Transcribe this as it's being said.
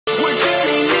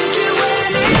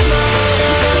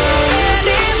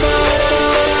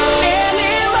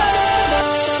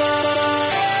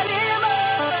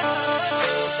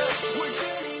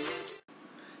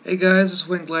Hey guys, it's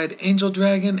Fwank Angel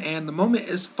Dragon, and the moment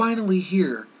is finally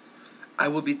here. I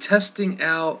will be testing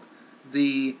out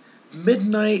the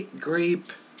Midnight Grape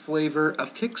flavor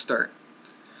of Kickstart.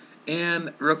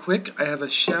 And real quick, I have a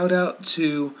shout out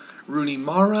to Rooney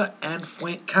and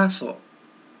Fwank Castle.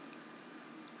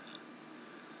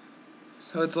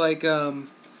 So it's like,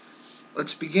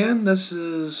 let's begin. This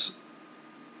is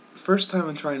first time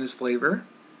I'm trying this flavor,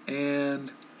 and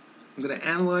I'm going to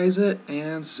analyze it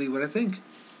and see what I think.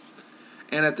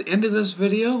 And at the end of this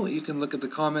video, you can look at the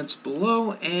comments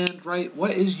below and write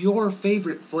what is your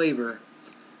favorite flavor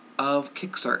of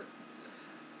Kickstart.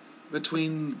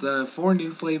 Between the 4 new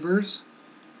flavors,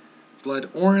 Blood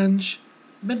Orange,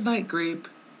 Midnight Grape,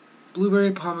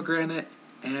 Blueberry Pomegranate,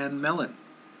 and Melon.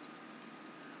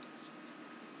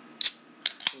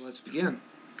 So let's begin.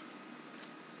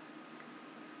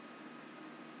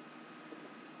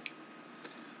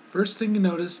 First thing you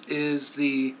notice is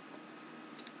the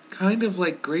kind of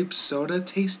like grape soda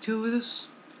taste to this,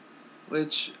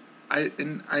 which I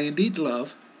indeed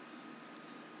love,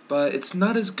 but it's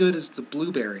not as good as the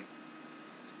blueberry.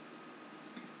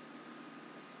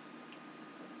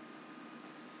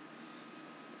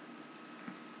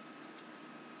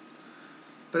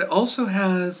 But it also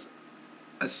has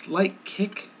a slight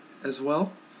kick as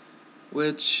well,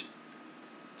 which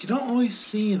you don't always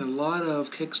see in a lot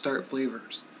of Kickstart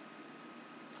flavors.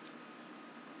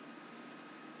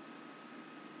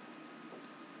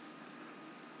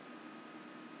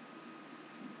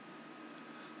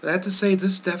 But I have to say,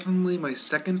 this is definitely my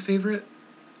second favorite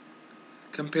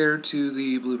compared to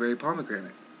the Blueberry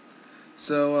Pomegranate.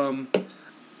 So,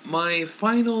 my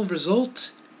final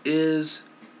result is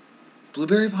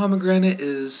Blueberry Pomegranate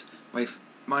is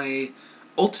my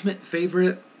ultimate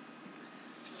favorite,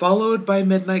 followed by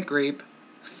Midnight Grape,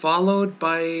 followed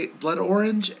by Blood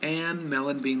Orange, and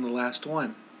Melon being the last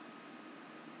one.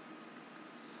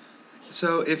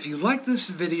 So, if you like this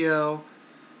video,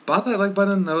 bop that like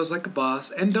button on the nose like a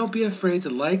boss, and don't be afraid to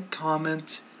like,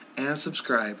 comment, and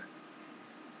subscribe.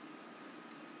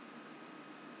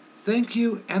 Thank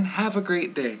you, and have a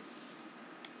great day.